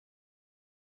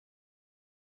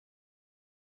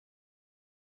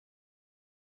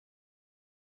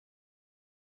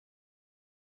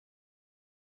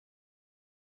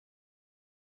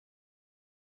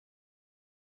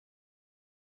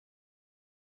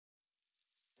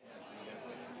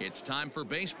It's time for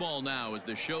baseball now as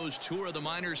the show's tour of the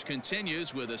minors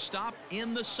continues with a stop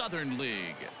in the Southern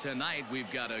League. Tonight we've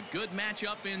got a good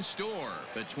matchup in store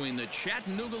between the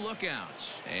Chattanooga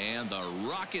Lookouts and the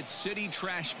Rocket City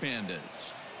Trash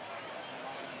Pandas.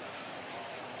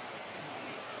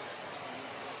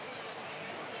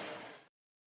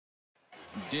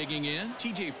 Digging in,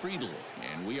 TJ Friedel,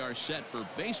 and we are set for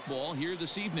baseball here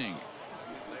this evening.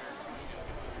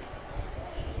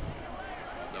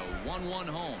 The 1-1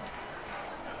 home.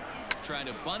 Trying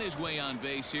to bunt his way on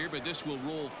base here, but this will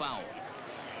roll foul.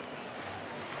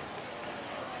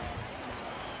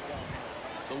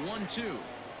 The 1-2.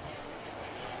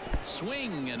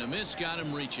 Swing and a miss got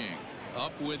him reaching.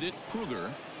 Up with it, Kruger.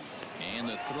 And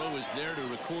the throw is there to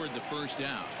record the first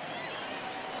out.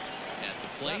 At the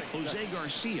plate, Jose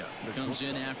Garcia comes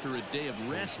in after a day of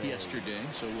rest yesterday,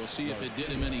 so we'll see if it did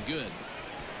him any good.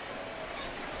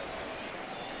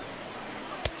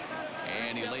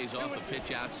 And he lays off a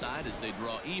pitch outside as they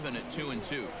draw even at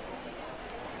 2-2.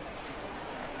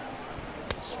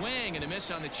 Swing and a miss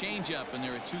on the changeup, and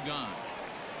there are 2 gone.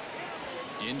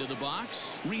 Into the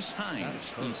box, Reese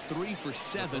Hines. He's 3 for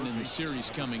 7 in the series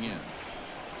coming in.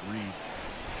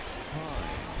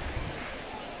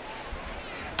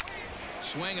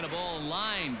 Swinging a ball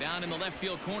line down in the left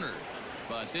field corner.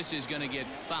 But this is going to get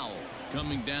foul.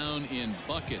 Coming down in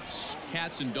buckets.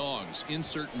 Cats and dogs.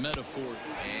 Insert metaphor.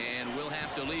 And we'll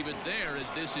have to leave it there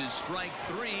as this is strike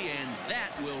 3, and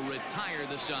that will retire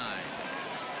the side.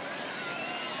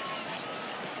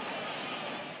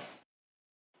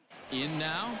 In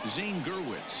now, Zane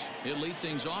Gerwitz. He'll lead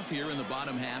things off here in the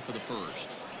bottom half of the first.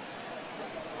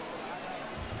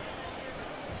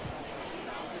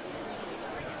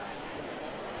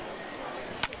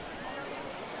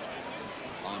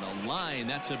 On a line,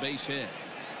 that's a base hit.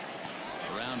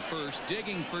 Around first,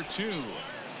 digging for 2.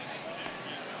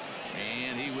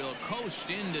 And he will coast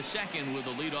into second with a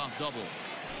leadoff double.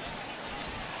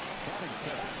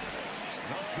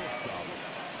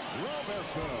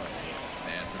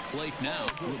 At the plate now,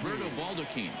 Roberto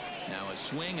Baldacchini. Now a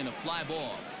swing and a fly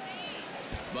ball.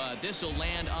 But this will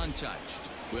land untouched.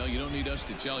 Well, you don't need us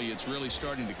to tell you, it's really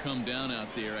starting to come down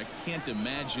out there. I can't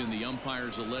imagine the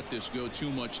umpires will let this go too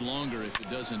much longer if it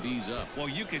doesn't ease up. Well,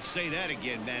 you could say that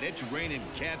again, Matt. It's raining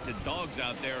cats and dogs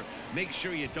out there. Make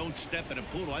sure you don't step in a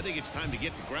poodle. I think it's time to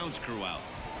get the grounds crew out.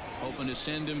 Hoping to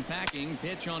send him packing.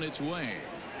 Pitch on its way.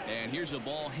 And here's a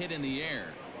ball hit in the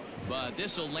air. But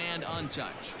this will land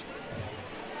untouched.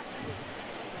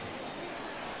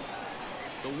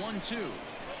 The 1-2.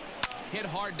 Hit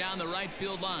hard down the right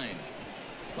field line.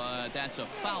 But that's a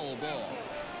foul ball.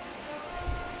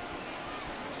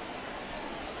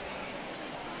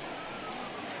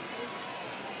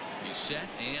 He's set,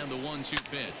 and the 1-2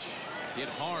 pitch. Hit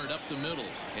hard up the middle,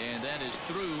 and that is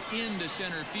through into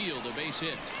center field, a base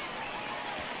hit.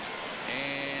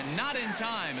 And not in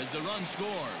time as the run scores.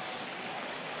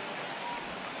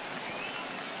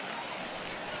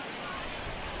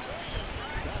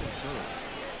 That is good.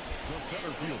 The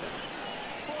center fielder.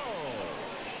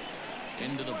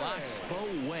 Into the box,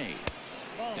 Bo Way.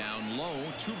 Down low,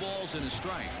 2 balls and a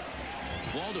strike.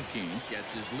 Baldacchini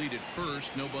gets his lead at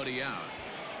first, nobody out.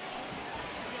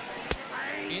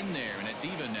 In there, and it's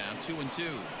even now, 2-2.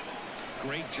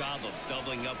 Great job of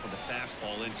doubling up with a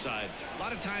fastball inside. A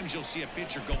lot of times you'll see a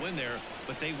pitcher go in there,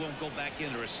 but they won't go back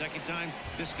in there a second time.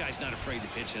 This guy's not afraid to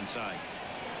pitch inside.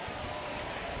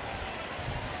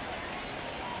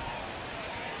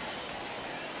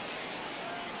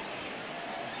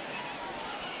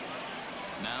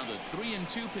 Now the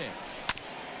 3-2 pitch.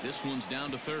 This one's down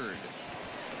to third.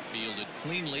 Fielded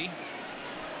cleanly.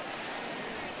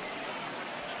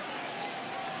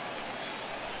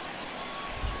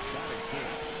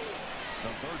 The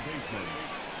third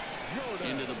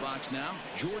baseman. Into the box now,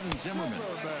 Jordan Zimmerman.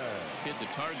 Hit the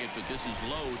target, but this is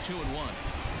low, 2-1.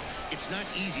 It's not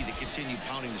easy to continue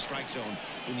pounding the strike zone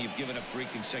when you've given up 3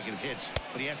 consecutive hits,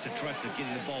 but he has to trust that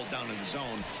getting the ball down in the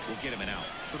zone will get him an out.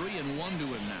 3-1 to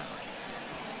him now.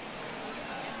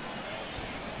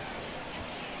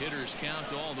 Hitters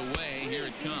count all the way. Here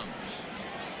it comes.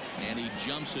 And he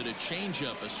jumps at a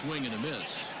changeup, a swing and a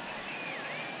miss.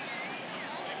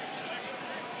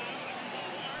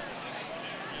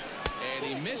 And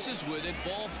he misses with it,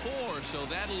 ball 4, so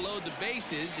that'll load the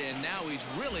bases, and now he's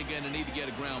really going to need to get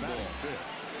a ground ball.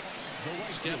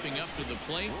 Stepping up to the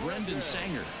plate, Brendan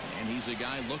Sanger, and he's a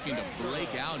guy looking to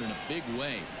break out in a big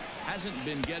way. Hasn't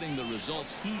been getting the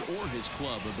results he or his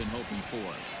club have been hoping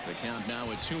for. The count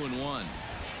now at 2-1.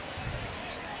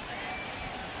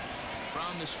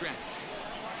 From the stretch.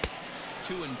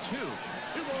 2-2.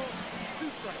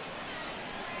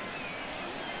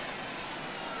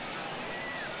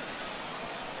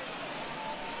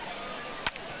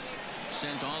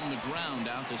 sent on the ground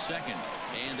out to second.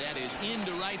 And that is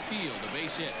into right field. A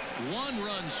base hit. 1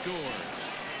 run scores.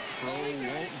 Throw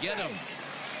won't get him.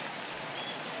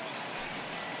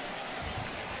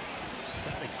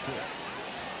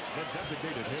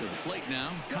 To the plate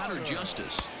now, Connor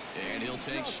Justice. And he'll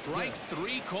take strike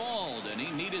 3 called. And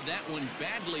he needed that one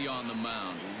badly on the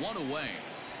mound. 1 away.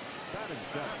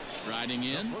 Striding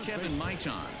in, Kevin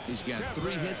Maitan. He's got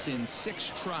 3 hits in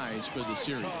 6 tries for the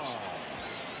series.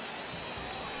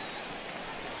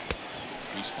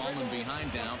 He's fallen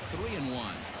behind now,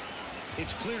 3-1.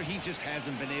 It's clear he just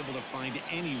hasn't been able to find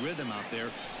any rhythm out there.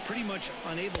 Pretty much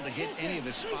unable to hit any of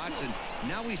his spots, and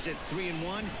now he's at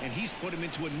 3-1, and he's put him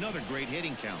into another great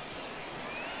hitting count.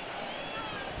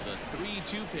 The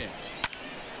 3-2 pitch.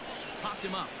 Popped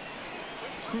him up.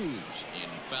 Cruz in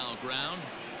foul ground,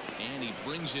 and he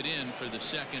brings it in for the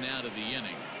second out of the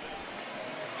inning.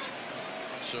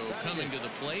 So coming to the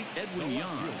plate, Edwin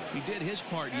Young. He did his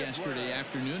part yesterday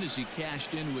afternoon as he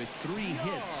cashed in with 3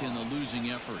 hits in the losing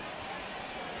effort.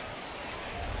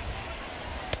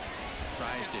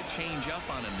 Tries to change up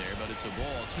on him there, but it's a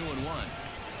ball. 2-1.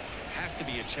 Has to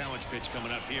be a challenge pitch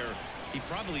coming up here. He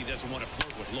probably doesn't want to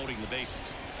flirt with loading the bases.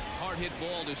 Hard hit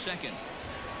ball to second.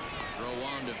 Throw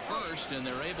on to first, and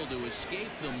they're able to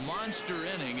escape the monster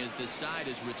inning as the side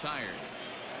is retired.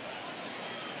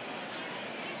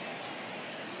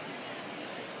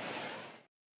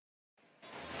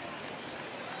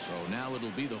 So now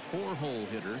it'll be the 4-hole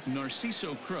hitter,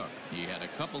 Narciso Crook. He had a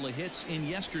couple of hits in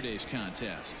yesterday's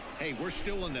contest. Hey, we're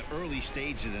still in the early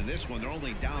stages in this one. They're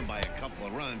only down by a couple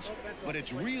of runs, but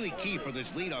it's really key for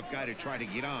this leadoff guy to try to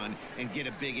get on and get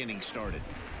a big inning started.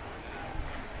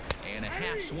 And a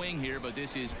half swing here, but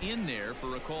this is in there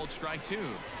for a called strike 2.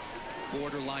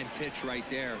 Borderline pitch right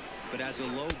there. But as a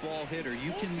low ball hitter,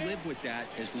 you can live with that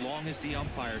as long as the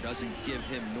umpire doesn't give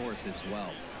him north as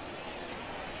well.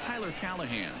 Tyler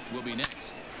Callahan will be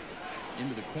next.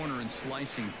 Into the corner and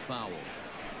slicing foul.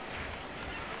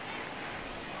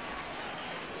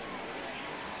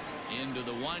 Into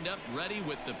the windup, ready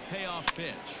with the payoff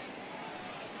pitch.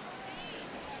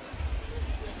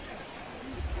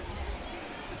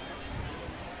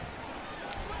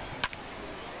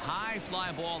 High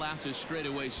fly ball out to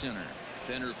straightaway center.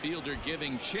 Center fielder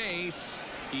giving chase.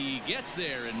 He gets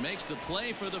there and makes the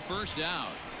play for the first out.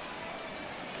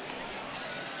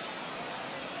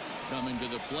 Coming to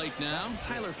the plate now,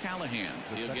 Tyler Callahan.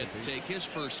 He'll get to take his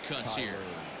first cuts here.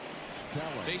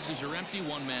 Bases are empty,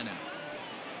 1 man out.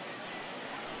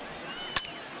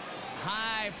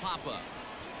 High pop-up.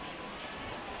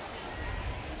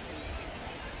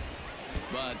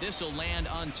 But this will land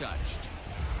untouched.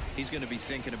 He's going to be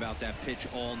thinking about that pitch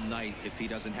all night if he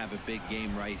doesn't have a big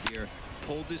game right here.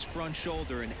 Pulled his front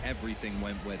shoulder and everything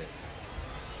went with it.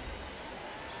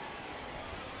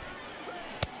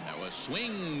 Now a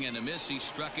swing and a miss. He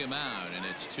struck him out, and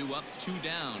it's 2 up, 2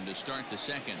 down to start the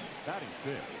second.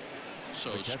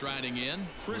 So striding in,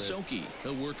 Chris Oakey.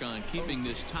 He'll work on keeping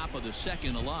this top of the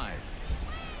second alive.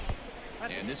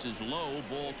 And this is low,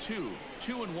 ball 2.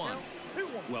 2-1.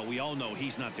 Well, we all know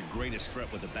he's not the greatest threat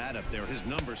with the bat up there. His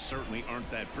numbers certainly aren't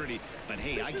that pretty, but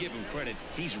hey, I give him credit.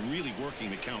 He's really working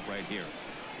the count right here.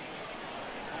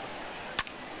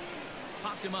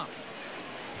 Popped him up.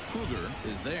 Kruger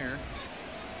is there.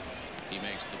 He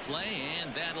makes the play,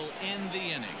 and that'll end the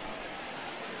inning.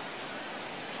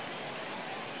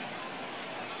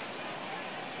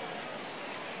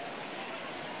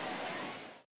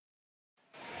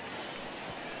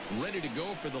 Ready to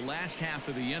go for the last half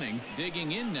of the inning.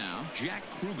 Digging in now, Jack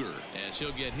Kruger, as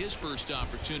he'll get his first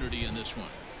opportunity in this one.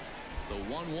 The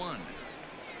 1-1.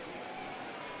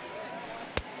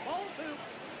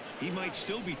 He might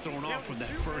still be thrown off from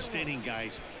that first inning,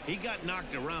 guys. He got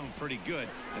knocked around pretty good,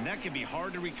 and that can be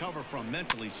hard to recover from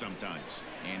mentally sometimes.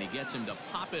 And he gets him to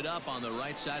pop it up on the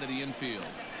right side of the infield.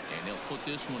 And he'll put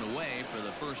this one away for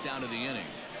the first out of the inning.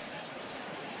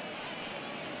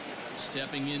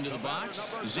 Stepping into the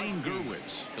box, Zane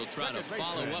Gurwitz. He'll try to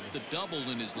follow up the double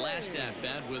in his last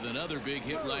at-bat with another big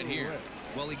hit right here.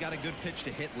 Well, he got a good pitch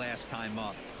to hit last time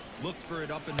up. Looked for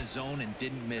it up in the zone and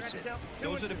didn't miss it.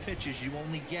 Those are the pitches you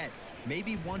only get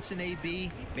maybe once in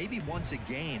AB, maybe once a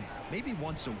game, maybe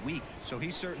once a week. So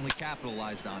he certainly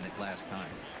capitalized on it last time.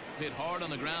 Hit hard on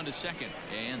the ground to second,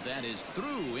 and that is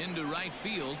through into right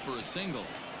field for a single.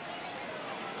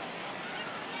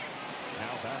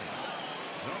 Now batting.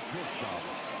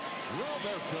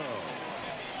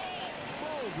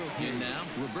 In now,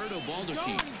 Roberto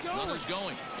Baldacci. Runners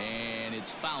going, and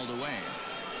it's fouled away.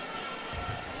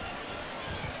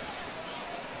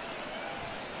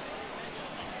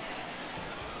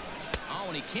 Oh,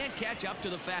 and he can't catch up to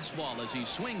the fastball as he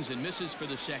swings and misses for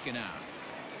the second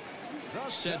out.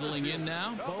 Settling in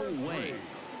now, Bo Wade.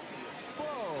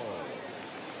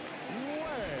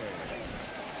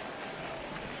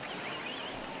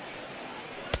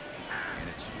 And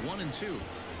it's 1-2.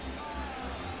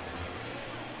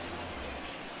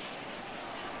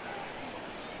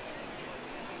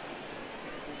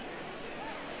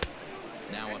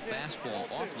 Now a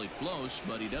fastball awfully close,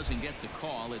 but he doesn't get the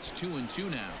call. It's 2-2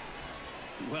 now.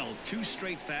 Well, 2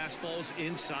 straight fastballs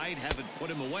inside haven't put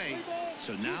him away.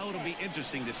 So now it'll be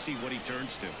interesting to see what he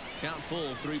turns to. Count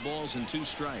full, 3 balls and 2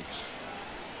 strikes.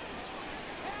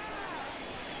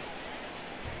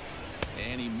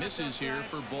 And he misses here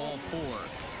for ball 4.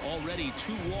 Already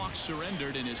 2 walks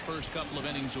surrendered in his first couple of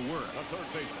innings of work.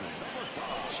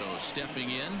 So stepping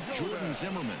in, Jordan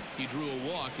Zimmerman. He drew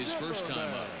a walk his first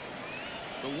time up.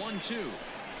 The 1-2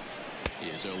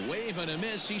 is a wave and a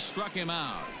miss. He struck him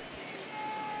out.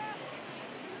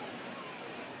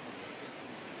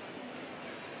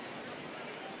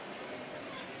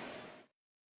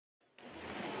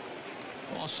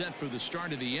 All set for the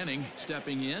start of the inning.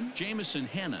 Stepping in, Jamison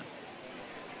Hanna.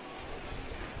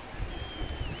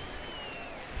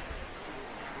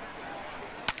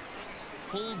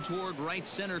 Pulled toward right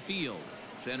center field.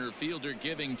 Center fielder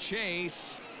giving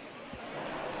chase.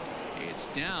 It's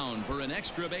down for an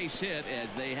extra base hit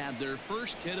as they have their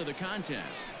first hit of the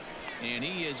contest. And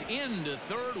he is into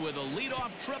third with a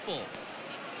leadoff triple.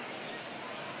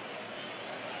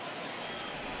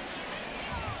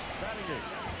 Batting eighth,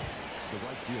 the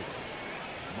right fielder,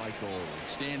 Michael.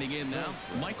 Standing in now,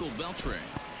 Michael Beltre.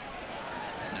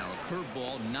 Now a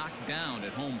curveball knocked down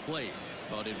at home plate,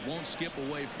 but it won't skip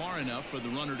away far enough for the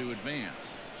runner to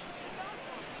advance.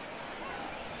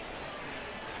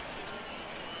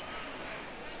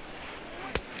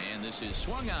 And this is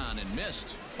swung on and missed.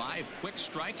 5 quick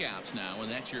strikeouts now,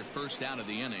 and that's your first out of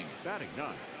the inning. Batting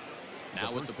ninth.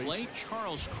 Now at the plate,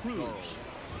 Charles Cruz.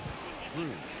 The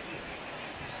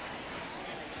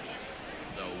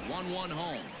 1-1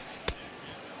 home.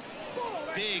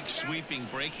 Big sweeping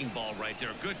breaking ball right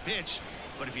there. Good pitch.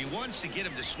 But if he wants to get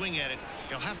him to swing at it,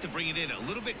 he'll have to bring it in a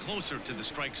little bit closer to the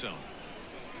strike zone.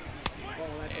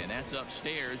 And that's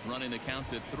upstairs, running the count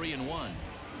to 3-1.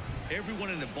 Everyone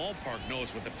in the ballpark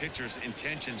knows what the pitcher's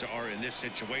intentions are in this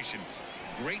situation.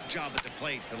 Great job at the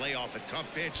plate to lay off a tough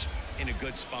pitch in a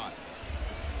good spot.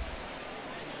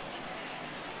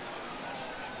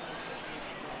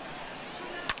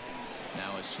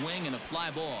 Now a swing and a fly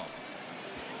ball.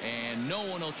 And no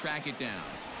one will track it down.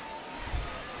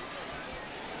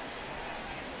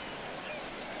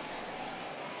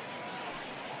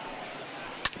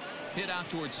 Hit out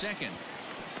towards second.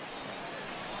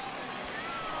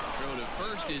 Throw to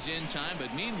first is in time,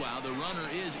 but meanwhile the runner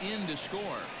is in to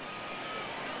score.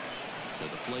 To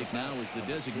the plate now is the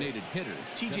designated hitter,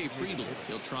 T.J. Friedl.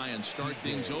 He'll try and start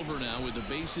things over now with the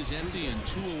bases empty and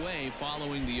 2 away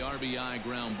following the RBI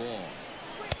ground ball.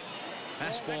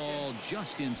 Fastball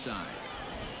just inside.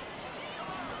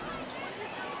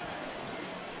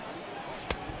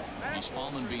 He's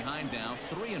fallen behind now,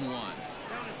 3-1.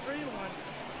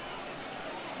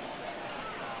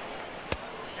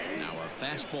 Now a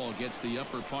fastball gets the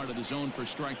upper part of the zone for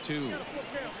strike 2.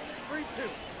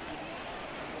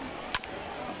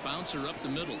 A bouncer up the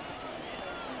middle.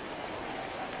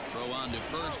 Throw on to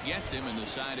first gets him, and the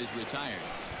side is retired.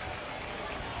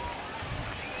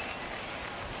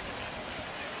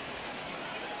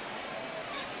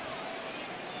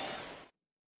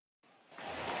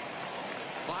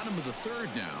 Bottom of the third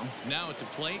now. Now at the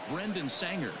plate, Brendan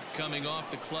Sanger coming off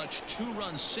the clutch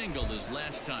 2-run single his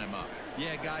last time up.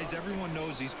 Yeah, guys, everyone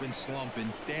knows he's been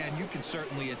slumping. Dan, you can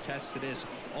certainly attest to this,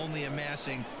 only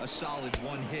amassing a solid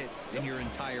 1 hit in your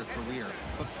entire career.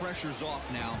 But pressure's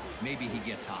off now. Maybe he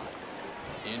gets hot.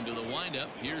 Into the windup.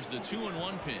 Here's the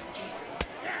 2-1 pitch.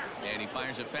 And he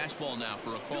fires a fastball now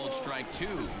for a called strike 2.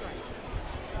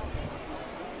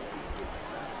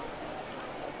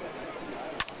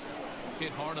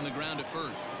 Hit hard on the ground at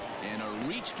first. And a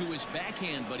reach to his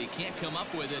backhand, but he can't come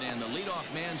up with it, and the leadoff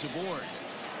man's aboard.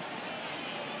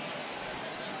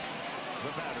 The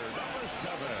batter, number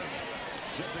 7,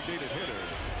 designated hitter,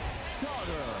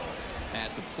 Connor.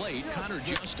 At the plate, Connor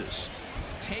Justice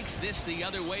takes this the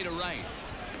other way to right.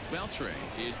 Beltre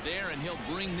is there, and he'll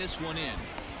bring this one in.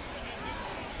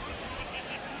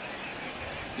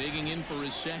 Digging in for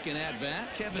his second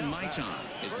at-bat, Kevin Maitan.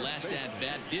 His last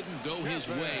at-bat didn't go his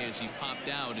way as he popped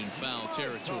out in foul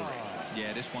territory.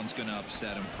 Yeah, this one's going to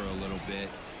upset him for a little bit.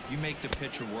 You make the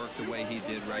pitcher work the way he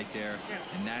did right there,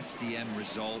 and that's the end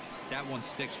result. That one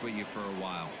sticks with you for a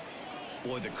while.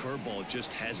 Boy, the curveball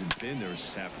just hasn't been there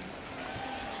this afternoon.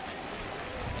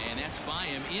 And that's by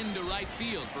him into right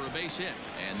field for a base hit.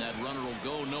 And that runner will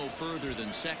go no further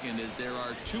than second as there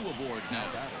are 2 aboard now.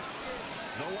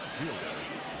 The left fielder,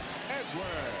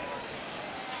 Edwin.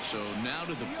 So now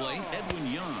to the plate, Edwin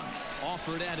Young.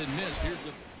 Offered at and missed. Here's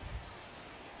the...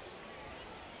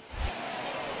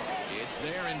 It's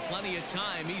there in plenty of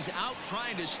time. He's out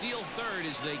trying to steal third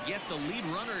as they get the lead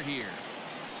runner here.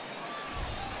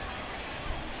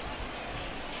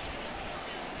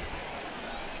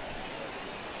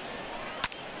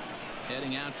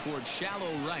 Heading out towards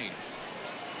shallow right.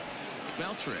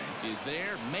 Beltre is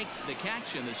there, makes the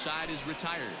catch, and the side is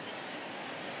retired.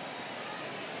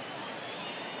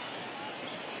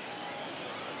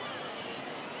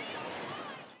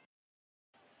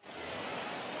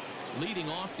 Leading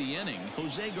off the inning,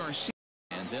 Jose Garcia,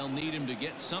 and they'll need him to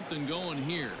get something going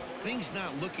here. Things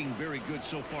not looking very good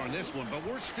so far in this one, but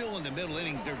we're still in the middle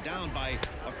innings. They're down by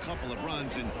a couple of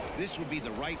runs, and this would be the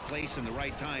right place and the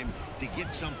right time to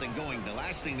get something going. The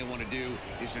last thing they want to do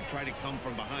is to try to come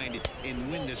from behind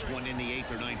and win this one in the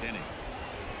 8th or 9th inning.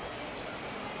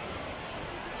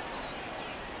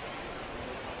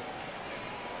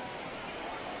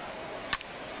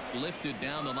 Lifted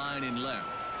down the line in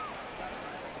left.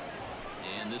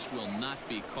 And this will not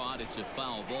be caught. It's a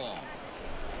foul ball.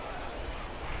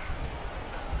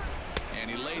 And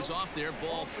he lays off there,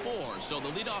 ball 4. So the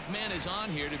leadoff man is on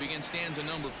here to begin stanza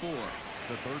number 4.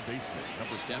 The third baseman,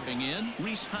 number Stepping in,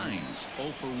 Reese Hines. 0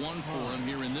 for 1 for him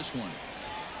here in this one.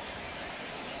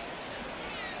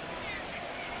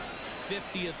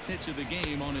 50th pitch of the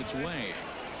game on its way.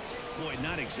 Boy,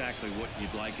 not exactly what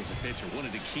you'd like as a pitcher. One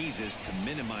of the keys is to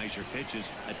minimize your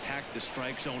pitches, attack the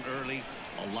strike zone early,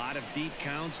 a lot of deep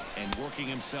counts, and working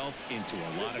himself into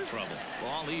a lot of trouble.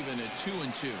 Ball even at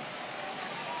 2-2.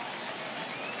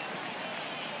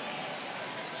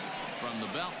 From the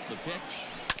belt, the pitch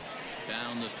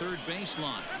down the third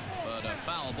baseline, but a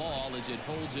foul ball as it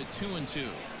holds it 2-2.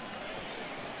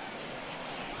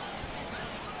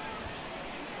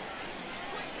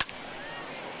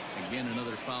 Again,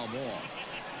 another foul ball.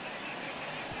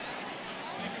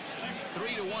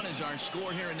 3-1 is our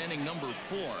score here in inning number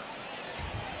 4.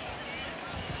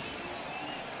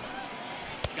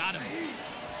 Got him.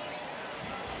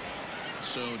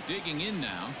 So digging in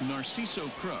now, Narciso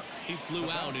Crook. He flew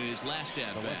out in his last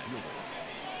at bat.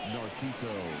 Narciso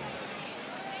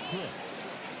Crook.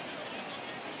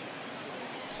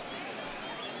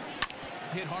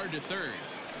 Hit hard to third.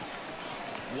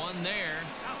 One there.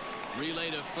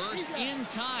 Relay to first in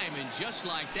time, and just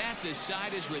like that, this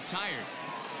side is retired.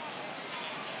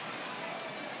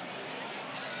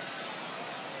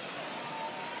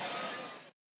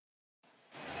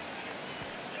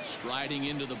 Striding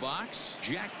into the box,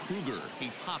 Jack Kruger. He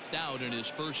popped out in his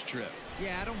first trip.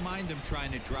 Yeah, I don't mind him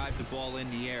trying to drive the ball in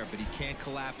the air, but he can't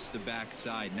collapse the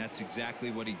backside, and that's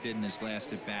exactly what he did in his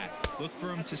last at bat. Look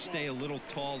for him to stay a little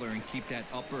taller and keep that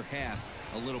upper half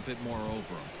a little bit more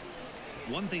over him.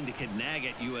 One thing that can nag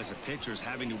at you as a pitcher is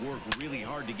having to work really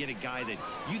hard to get a guy that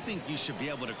you think you should be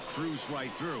able to cruise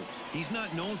right through. He's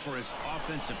not known for his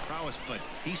offensive prowess, but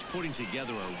he's putting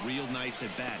together a real nice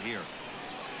at bat here.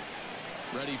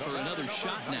 Ready for another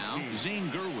shot now, Zane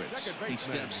Gurwitz. He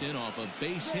steps in off a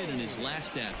base hit in his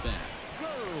last at bat.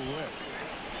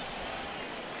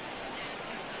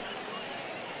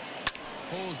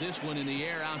 Pulls this one in the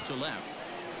air out to left.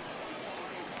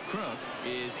 Crook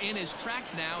is in his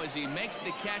tracks now as he makes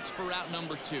the catch for out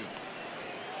number 2.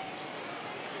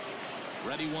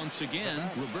 Ready once again,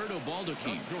 Roberto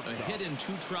Baldacchini. A hit in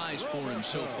 2 tries for him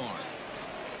so far.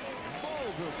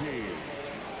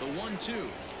 The 1-2.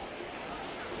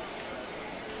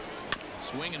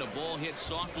 Swinging a ball hit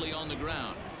softly on the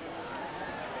ground.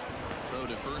 Throw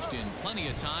to first in plenty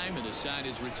of time, and the side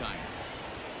is retired.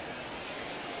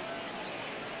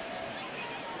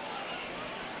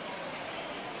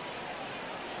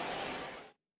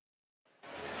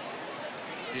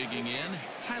 Digging in,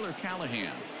 Tyler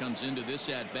Callahan comes into this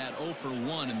at bat 0 for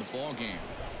 1 in the ball game.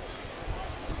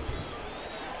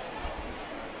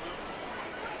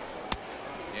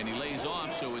 And he lays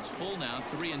off, so it's full now,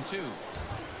 3-2.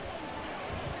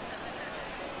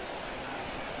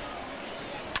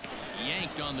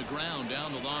 Yanked on the ground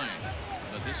down the line,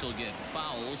 but this will get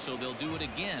foul, so they'll do it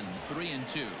again.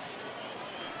 3-2.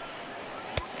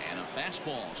 And a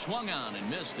fastball swung on and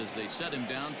missed as they set him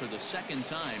down for the second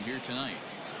time here tonight.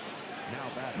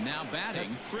 Now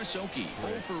batting, Chris Oakey,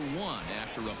 0 for 1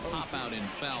 after a pop out in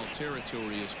foul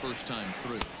territory his first time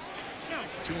through.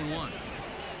 2-1.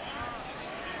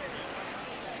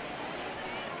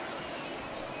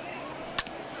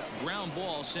 Ground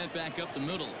ball sent back up the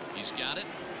middle. He's got it.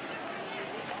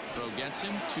 Throw gets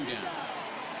him, 2 down.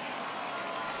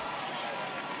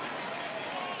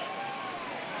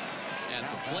 At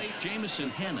the plate, Jamison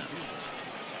Hanna.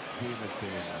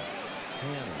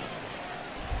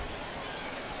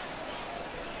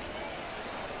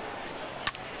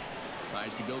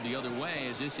 Tries to go the other way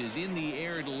as this is in the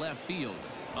air to left field.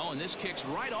 Oh, and this kicks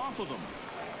right off of him.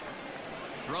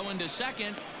 Throw into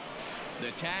second.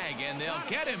 The tag, and they'll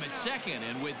get him at second.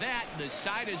 And with that, the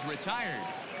side is retired.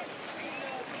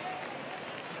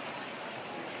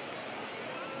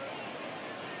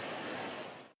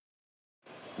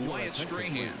 Wyatt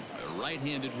Strahan, a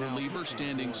right-handed reliever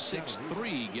standing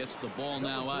 6'3", gets the ball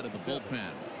now out of the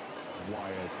bullpen.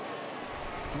 Wyatt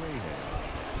Strahan.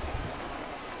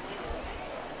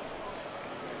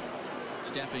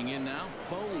 Stepping in now,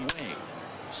 Bo Way.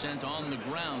 Sent on the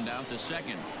ground out to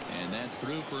second. And that's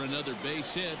through for another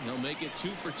base hit. He'll make it 2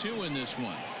 for 2 in this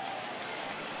one.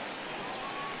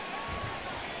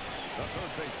 The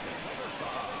third baseman, number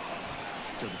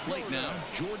 5. To the plate now,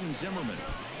 Jordan Zimmerman.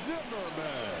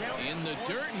 In the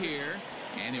dirt here.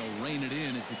 And he'll rein it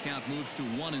in as the count moves to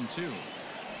 1-2.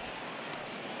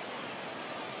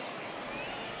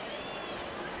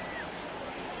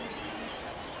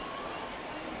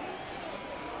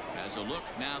 As a look,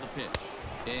 now the pitch.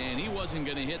 And he wasn't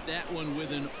going to hit that one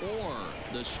with an or.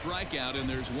 The strikeout, and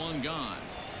there's one gone.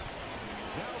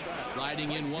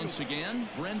 Riding in once again,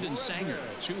 Brendan Sanger.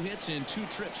 2 hits and 2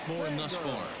 trips for him thus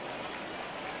far.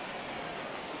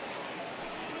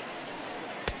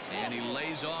 And he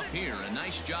lays off here. A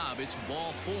nice job. It's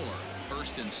ball 4.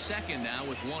 First and second now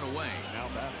with 1 away.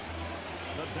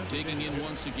 Digging in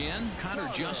once again, Connor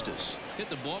Justice. Hit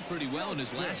the ball pretty well in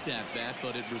his last at-bat,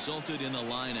 but it resulted in a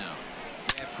line out.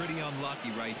 Yeah, pretty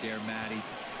unlucky right there, Matty.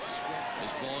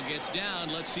 This ball gets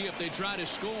down. Let's see if they try to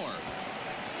score.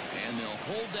 And they'll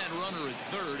hold that runner at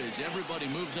third as everybody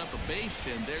moves up a base,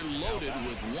 and they're loaded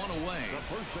with 1 away.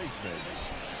 The first baseman,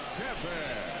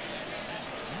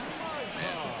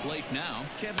 At the plate now,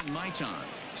 Kevin Maitan.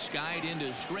 Skied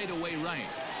into straightaway right.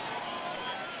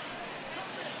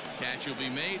 Catch will be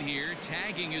made here.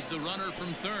 Tagging is the runner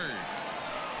from third.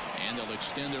 And they'll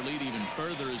extend their lead even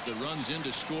further as the runs in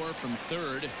to score from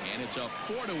third. And it's a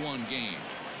 4-1 game.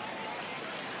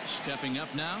 Stepping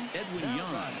up now, Edwin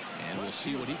Young. And we'll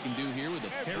see what he can do here with a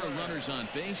pair of runners on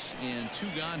base and 2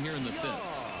 gone here in the 5th.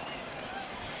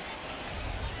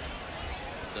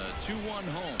 The 2-1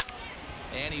 home.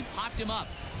 And he popped him up.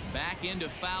 Back into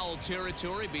foul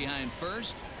territory behind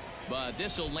first. But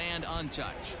this will land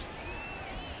untouched.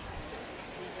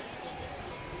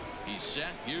 He's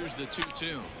set. Here's the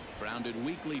 2-2. Grounded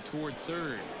weakly toward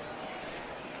third.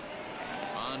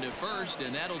 On to first,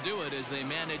 and that'll do it as they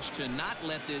manage to not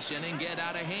let this inning get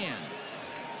out of hand.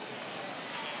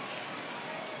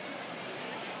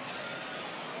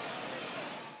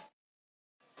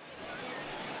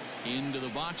 Into the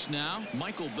box now,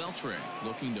 Michael Beltre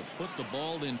looking to put the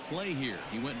ball in play here.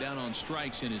 He went down on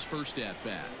strikes in his first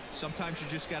at-bat. Sometimes you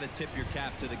just got to tip your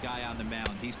cap to the guy on the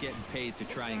mound. He's getting paid to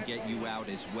try and get you out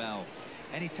as well.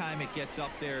 Anytime it gets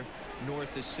up there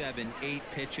north of 7, 8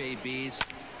 pitch ABs,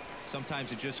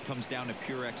 sometimes it just comes down to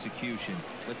pure execution.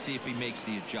 Let's see if he makes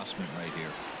the adjustment right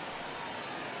here.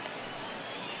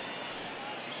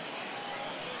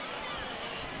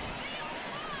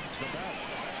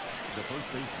 The first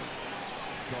baseman,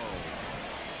 Charles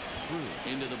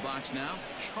Cruz. Into the box now,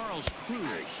 Charles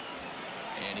Cruz.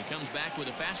 And he comes back with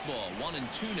a fastball.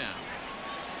 1-2 now.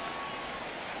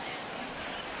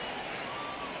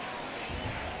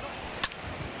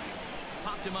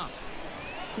 Popped him up.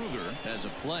 Kruger has a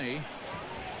play.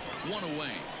 1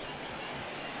 away.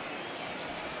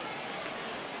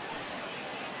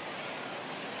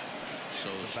 So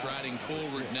striding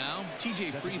forward now, T.J.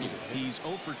 Friedl. He's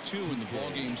 0 for 2 in the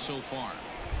ballgame so far.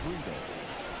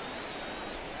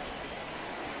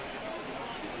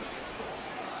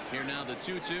 Here now the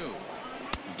 2-2.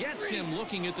 Gets him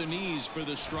looking at the knees for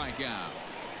the strikeout.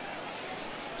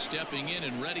 Stepping in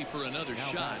and ready for another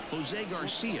shot, Jose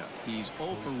Garcia. He's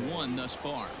 0 for 1 thus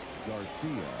far.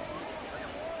 Garcia.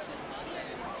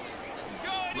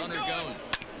 Runner goes.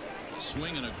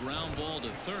 Swinging a ground ball to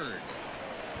third.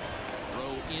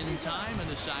 Throw in time, and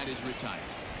the side is retired.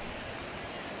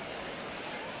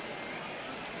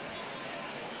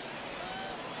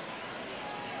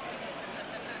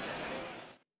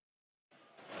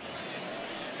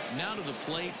 Now to the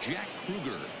plate, Jack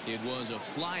Kruger. It was a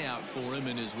flyout for him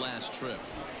in his last trip.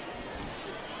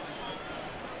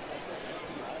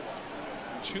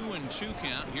 2-2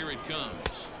 count. Here it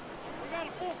comes.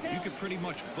 You could pretty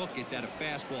much book it that a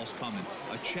fastball's coming.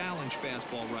 A challenge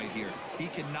fastball right here. He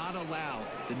cannot allow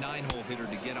the 9-hole hitter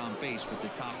to get on base with the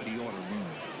top of the order looming.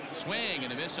 Swing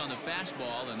and a miss on the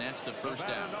fastball, and that's the first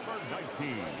out. Number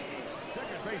 19,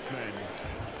 second baseman,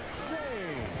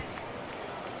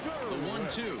 The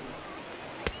 1-2.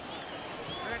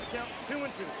 Count 2-2.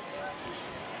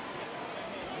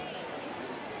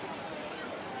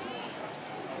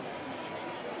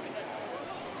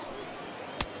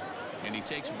 And he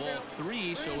takes ball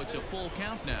 3, so it's a full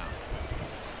count now.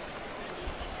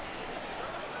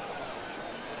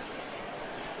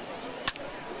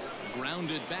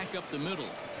 Grounded back up the middle.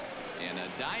 And a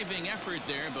diving effort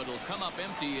there, but it'll come up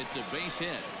empty. It's a base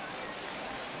hit.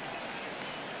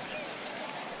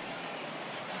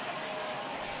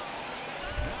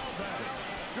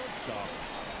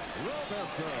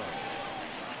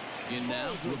 In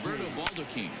now, Roberto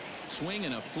Baldacchini. Swing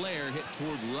and a flare hit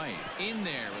toward right. In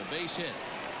there, a base hit.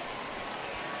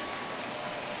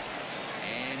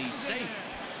 And he's safe.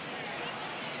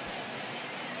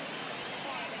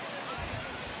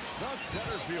 The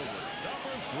center fielder,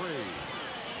 number 3,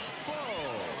 Bo.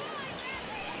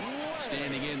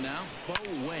 Standing in now,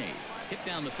 Bo Wade. Hit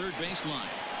down the third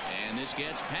baseline. And this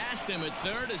gets past him at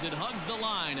third as it hugs the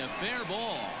line. A fair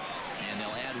ball. And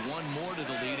they'll add one more to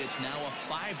the lead. It's now a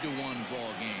 5-1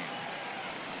 ball game.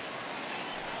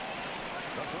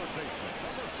 The third baseman,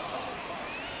 number 5,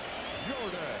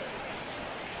 Jordan.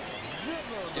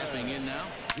 Stepping in now,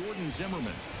 Jordan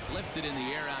Zimmerman. Lifted in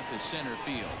the air out to center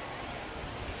field.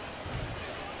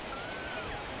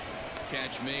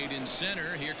 Catch made in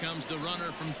center. Here comes the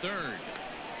runner from third.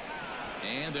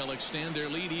 And they'll extend their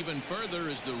lead even further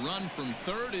as the run from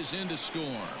third is in to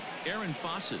score. Aaron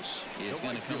Fossas is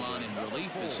going to come on in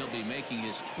relief as he'll be making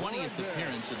his 20th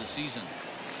appearance of the season.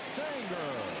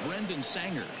 Brendan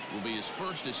Sanger will be his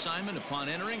first assignment upon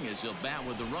entering as he'll bat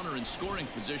with the runner in scoring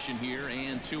position here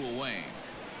and 2 away.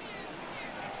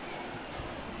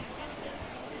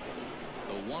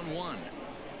 The 1-1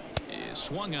 is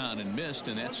swung on and missed,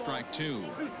 and that's strike 2.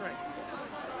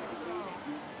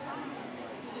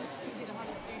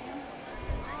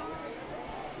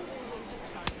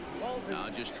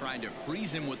 Just trying to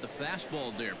freeze him with the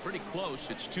fastball there. Pretty close.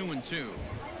 It's 2-2.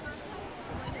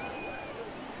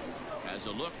 As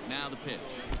a look, now the pitch.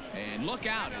 And look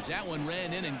out as that one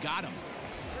ran in and got him.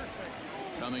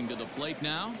 Coming to the plate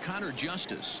now, Connor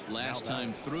Justice. Last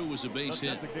time through was a base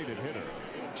hit.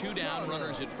 2 down,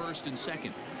 runners at first and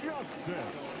second.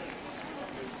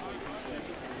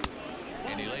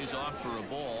 And he lays off for a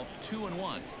ball.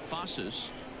 2-1.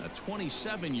 Fossas, a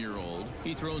 27-year-old.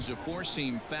 He throws a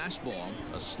 4-seam fastball,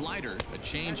 a slider, a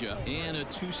changeup, and a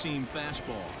 2-seam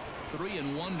fastball.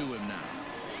 3-1 to him now.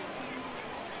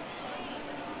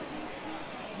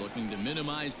 Looking to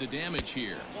minimize the damage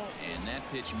here. And that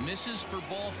pitch misses for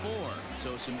ball 4.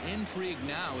 So some intrigue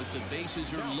now as the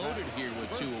bases are loaded here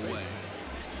with 2 away.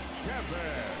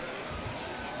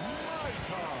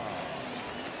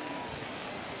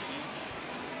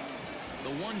 The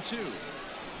 1-2.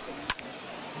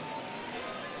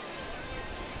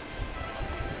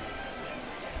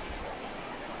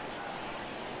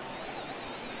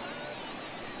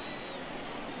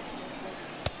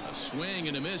 A swing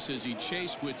and a miss as he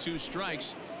chased with 2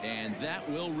 strikes, and that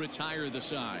will retire the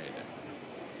side.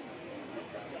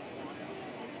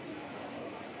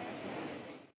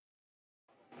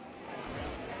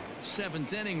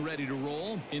 Seventh inning ready to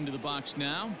roll. Into the box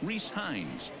now, Rhys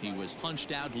Hines. He was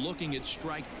punched out looking at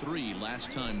strike 3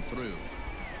 last time through.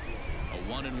 A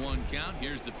 1-1 count.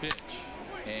 Here's the pitch.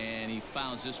 And he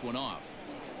fouls this one off.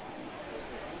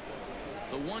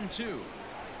 The 1-2.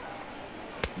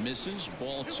 Misses,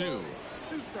 ball 2.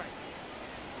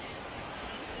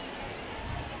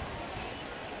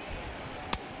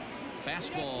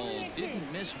 Fastball didn't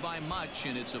miss by much,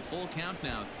 and it's a full count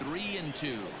now.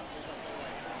 3-2.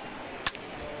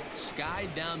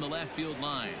 Skied down the left field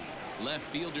line. Left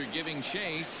fielder giving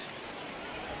chase.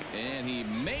 And he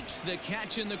makes the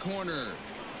catch in the corner.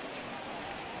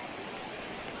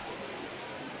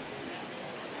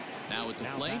 Now at the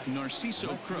plate,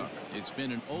 Narciso Crook. It's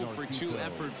been an 0-for-2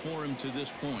 effort for him to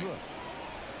this point.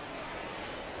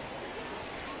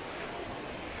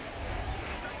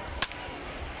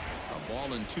 A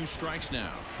ball and 2 strikes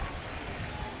now.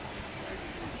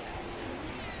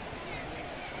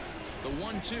 The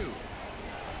 1-2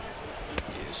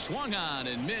 is swung on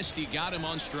and missed. He got him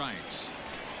on strikes.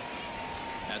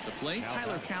 At the plate,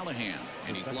 Tyler Callahan,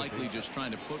 and he's likely just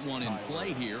trying to put one in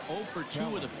play here.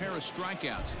 0-for-2 with a pair of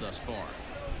strikeouts thus far.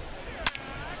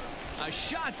 A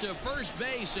shot to first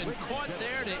base and caught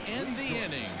there to end the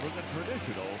inning.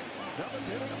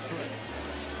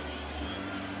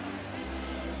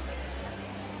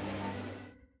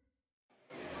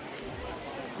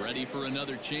 Ready for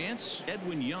another chance?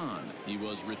 Edwin Yan. He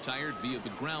was retired via the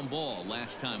ground ball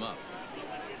last time up.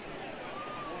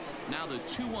 Now the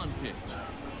 2-1 pitch.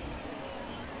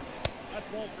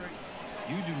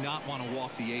 You do not want to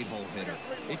walk the 8-hole hitter.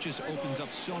 It just opens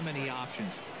up so many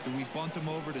options. Do we bunt him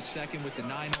over to second with the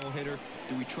 9-hole hitter?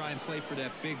 Do we try and play for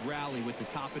that big rally with the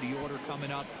top of the order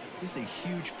coming up? This is a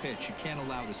huge pitch. You can't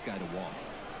allow this guy to walk.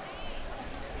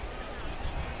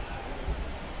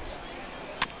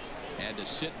 Had to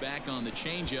sit back on the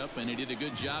changeup, and he did a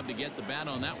good job to get the bat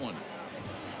on that one.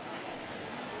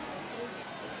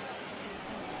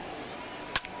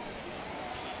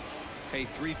 Hey,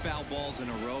 3 foul balls in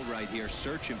a row right here,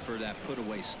 searching for that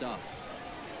put-away stuff.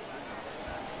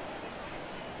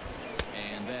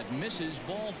 And that misses,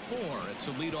 ball 4. It's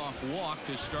a leadoff walk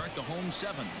to start the home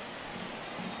 7th.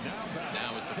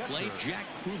 Now at the plate, Jack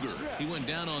Kruger. He went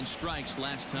down on strikes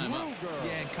last time up.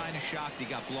 Yeah, and kind of shocked he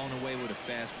got blown away with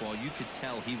a fastball. You could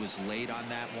tell he was late on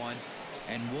that one.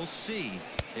 And we'll see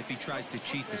if he tries to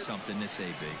cheat to something this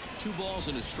AB. 2 balls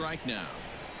and a strike now.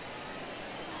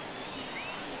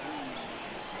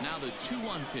 Now the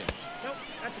 2-1 pitch. Nope,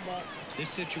 that's a ball. This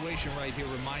situation right here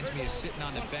reminds me of sitting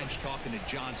on the bench talking to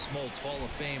John Smoltz, Hall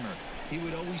of Famer. He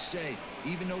would always say,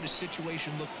 even though the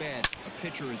situation looked bad, a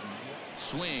pitcher is...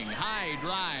 Swing, high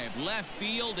drive, left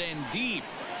field and deep.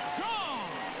 Gone!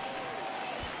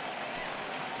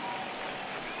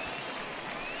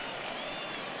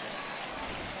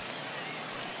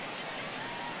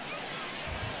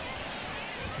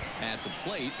 At the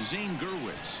plate, Zane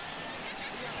Gurwitz.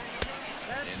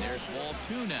 And there's ball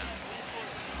 2 now.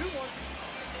 2-1.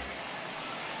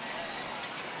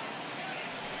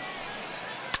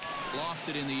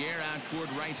 Lofted in the air out toward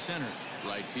right center.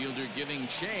 Right fielder giving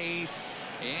chase,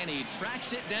 and he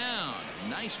tracks it down.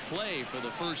 Nice play for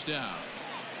the first out.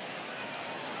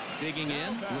 Digging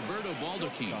in, Roberto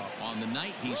Baldacchino. On the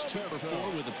night, he's 2 for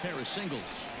 4 with a pair of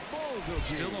singles.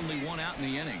 Still only 1 out in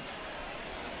the inning.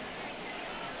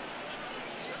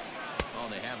 Oh,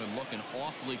 they have him looking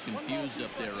awfully confused up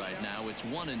there right now. It's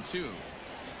 1-2.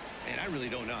 And I really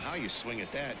don't know how you swing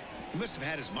at that. He must have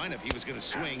had his mind up he was going to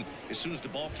swing as soon as the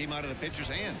ball came out of the pitcher's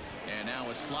hand. And now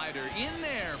a slider in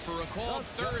there for a called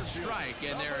 3rd strike,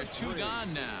 and there are 2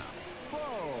 gone now.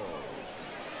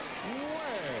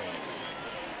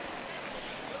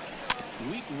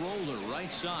 Weak roller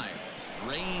right side,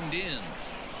 reined in,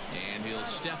 and he'll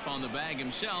step on the bag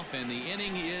himself, and the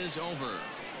inning is over.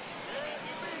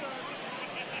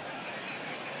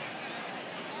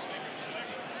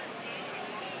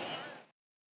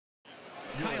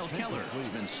 Kyle Keller has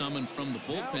been summoned from the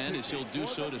bullpen as he'll do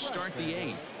so to start the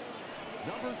 8th.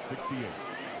 Number 68.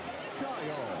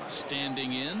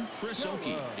 Standing in, Chris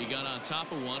Oakey. He got on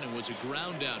top of one and was a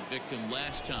ground out victim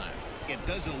last time. It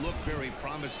doesn't look very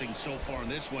promising so far in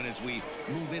this one as we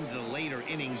move into the later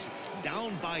innings.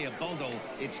 Down by a bundle,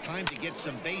 it's time to get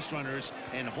some base runners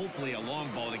and hopefully a long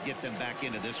ball to get them back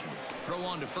into this one. Throw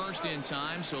on to first in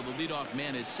time, so the leadoff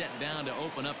man is set down to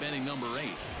open up inning number 8.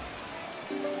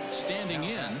 Standing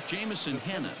in, Jamison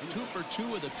Hanna, 2 for 2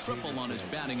 with a triple on his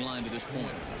batting line to this point.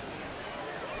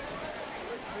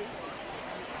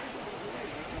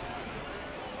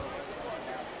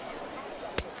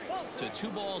 To 2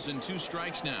 balls and 2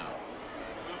 strikes now.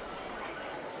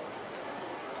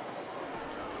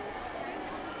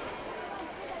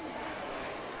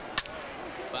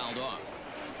 Fouled off.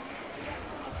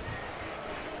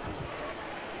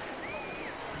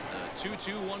 The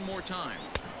 2-2 one more time.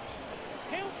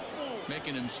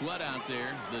 Making him sweat out there.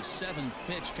 The 7th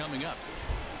pitch coming up.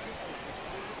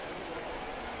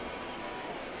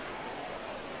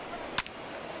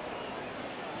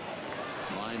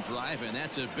 Line drive, and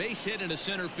that's a base hit into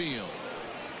center field.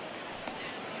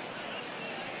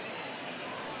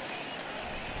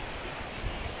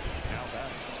 Now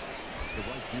back, the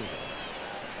right fielder,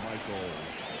 Michael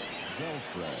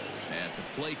Beltran. At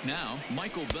the plate now,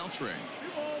 Michael Beltran.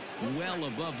 Well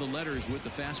above the letters with the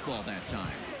fastball that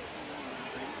time.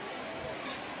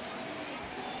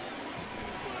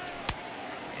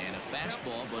 And a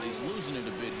fastball, but he's losing it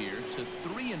a bit here to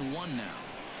 3-1 now.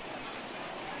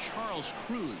 Charles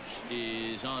Cruz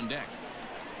is on deck.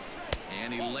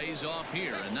 And he lays off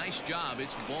here. A nice job.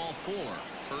 It's ball 4.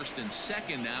 First and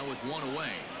second now with 1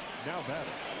 away. Now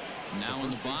batting. Now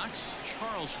in the box,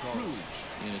 Charles Cruz.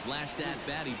 In his last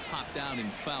at-bat, he popped out in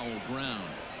foul ground.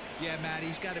 Yeah, Matt,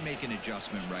 he's got to make an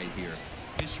adjustment right here.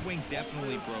 His swing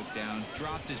definitely broke down,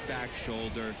 dropped his back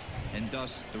shoulder, and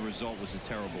thus the result was a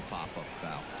terrible pop-up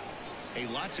foul. Hey,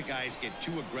 lots of guys get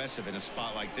too aggressive in a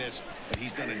spot like this, but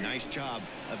he's done a nice job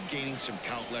of gaining some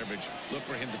count leverage. Look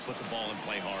for him to put the ball and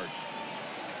play hard.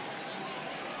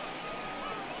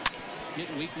 Hit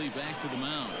Weekly back to the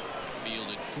mound.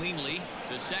 Fielded cleanly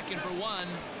to second for 1.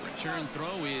 Return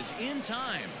throw is in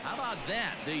time. How about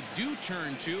that? They do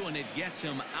turn 2, and it gets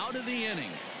him out of the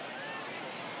inning.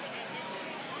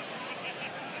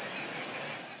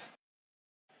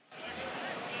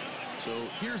 So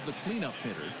here's the cleanup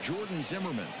hitter, Jordan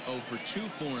Zimmerman. 0 for 2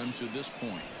 for him to this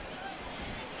point.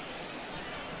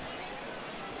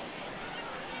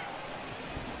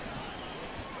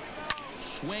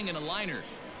 Swing and a liner.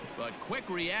 But quick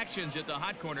reactions at the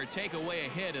hot corner take away a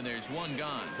hit, and there's one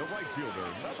gone. The right fielder,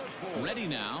 number 4. Ready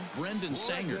now, Brendan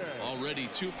Sanger. Already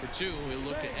 2 for 2. He'll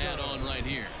look to add on right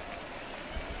here.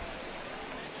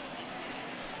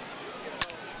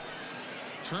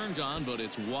 Turned on, but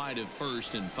it's wide of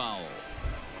first and foul.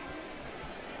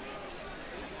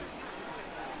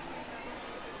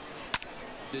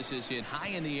 This is hit high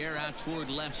in the air out toward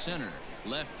left center.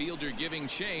 Left fielder giving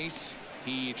chase.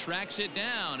 He tracks it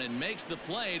down and makes the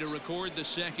play to record the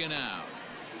second out.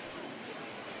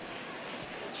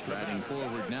 Striding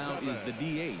forward now is the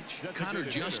DH, Connor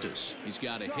Justice. He's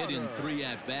got a hit in 3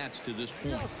 at-bats to this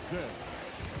point.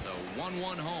 The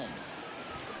 1-1 home.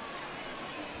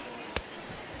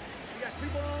 You got 2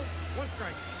 balls, 1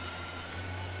 strike.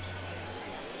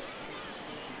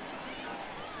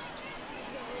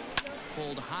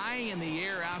 Pulled high in the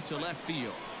air out to left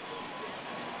field.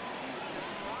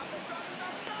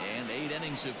 And 8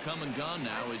 innings have come and gone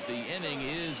now as the inning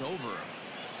is over.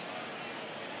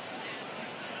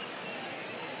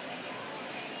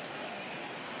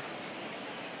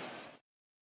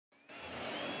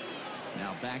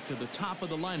 Now back to the top of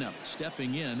the lineup.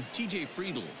 Stepping in, TJ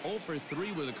Friedl. 0 for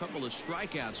 3 with a couple of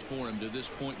strikeouts for him to this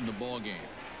point in the ballgame.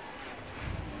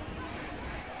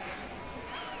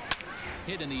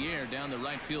 Hit in the air down the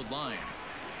right field line.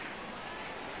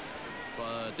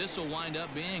 But this will wind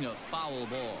up being a foul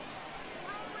ball.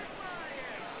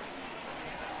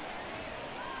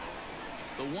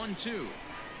 The 1-2.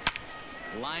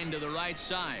 Line to the right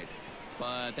side.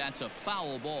 But that's a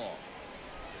foul ball.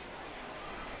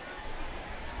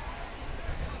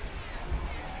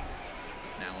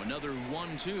 Now another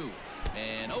 1-2.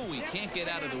 And oh, he can't get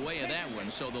out of the way of that one.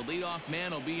 So the leadoff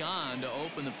man will be on to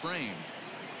open the frame.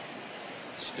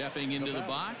 Stepping into the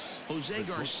box, Jose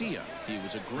Garcia. He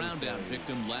was a ground out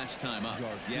victim last time up.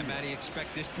 Yeah, Matty,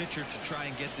 expect this pitcher to try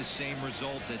and get the same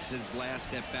result as his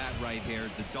last at bat right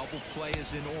here. The double play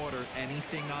is in order.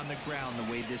 Anything on the ground,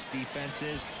 the way this defense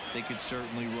is, they could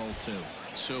certainly roll too.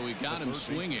 So he got him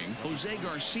swinging. Jose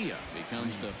Garcia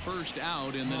becomes the first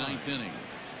out in the 9th inning.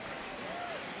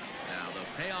 Now the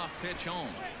payoff pitch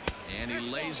home. And he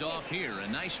lays off here. A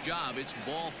nice job. It's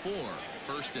ball 4.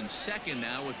 First and second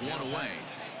now with 1 away.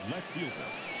 Left fielder.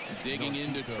 Digging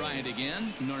in to try it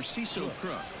again, Narciso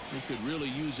Crook. He could really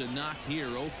use a knock here.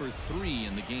 0 for 3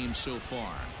 in the game so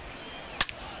far.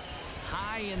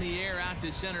 High in the air out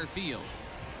to center field.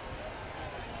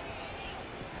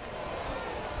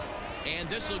 And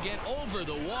this will get over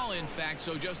the wall, in fact,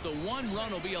 so just the 1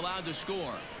 run will be allowed to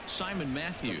score. Simon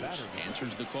Matthews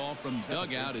answers the call from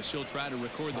dugout as he'll try to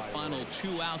record the final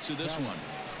 2 outs of this one.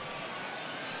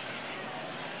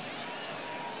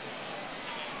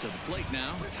 To the plate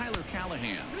now, Tyler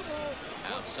Callahan.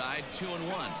 Outside,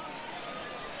 2-1.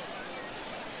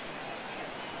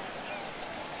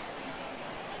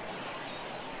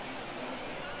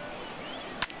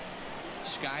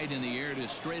 Skied in the air to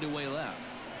straightaway left.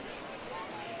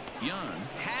 Young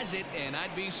has it, and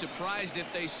I'd be surprised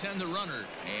if they send the runner.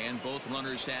 And both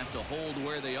runners have to hold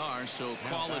where they are, so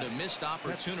call it a missed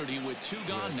opportunity with 2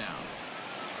 gone now.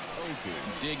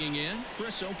 Digging in,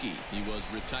 Chris Oakey. He was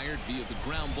retired via the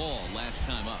ground ball last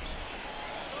time up.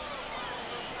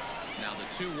 Now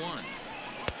the 2-1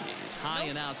 is high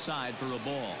and outside for a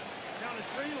ball. Down to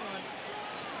 3-1.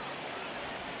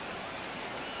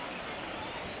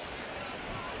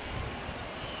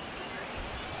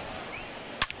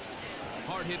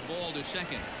 Hard hit ball to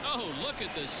second. Oh, look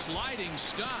at the sliding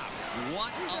stop.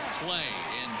 What a play.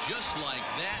 And just like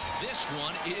that, this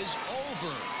one is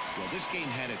over. Well, this game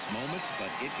had its moments,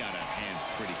 but it got out of hand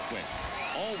pretty quick.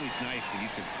 Always nice when you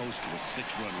can coast to a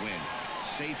 6-run win.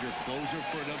 Save your closer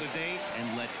for another day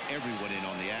and let everyone in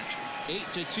on the action.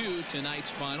 8-2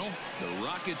 tonight's final. The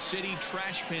Rocket City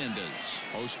Trash Pandas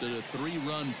posted a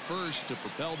 3-run first to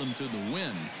propel them to the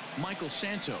win. Michael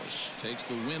Santos takes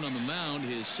the win on the mound,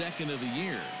 his 2nd of the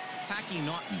year. Packy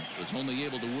Naughton was only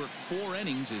able to work 4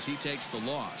 innings as he takes the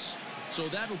loss. So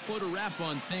that'll put a wrap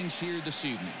on things here this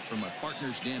evening. From my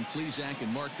partners Dan Plesac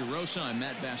and Mark DeRosa, I'm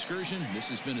Matt Vasgersian. This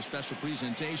has been a special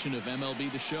presentation of MLB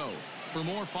The Show. For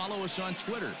more, follow us on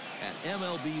Twitter at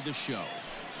MLB The Show.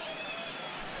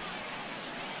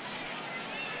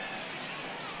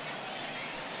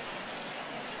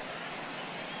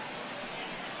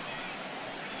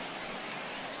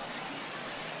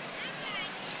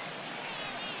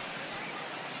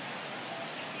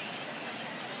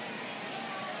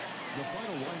 The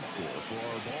final line score for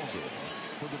our ball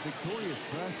game. For the victorious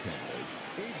Trash Pandas,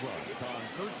 8 runs on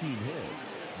 13 hits.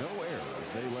 No errors.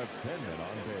 They left 10 men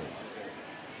on base.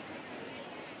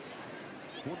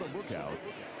 For the Lookout,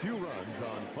 2 runs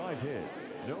on 5 hits.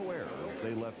 No errors.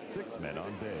 They left 6 men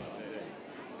on base.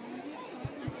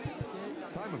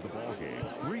 Time of the ball game,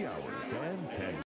 3 hours and 10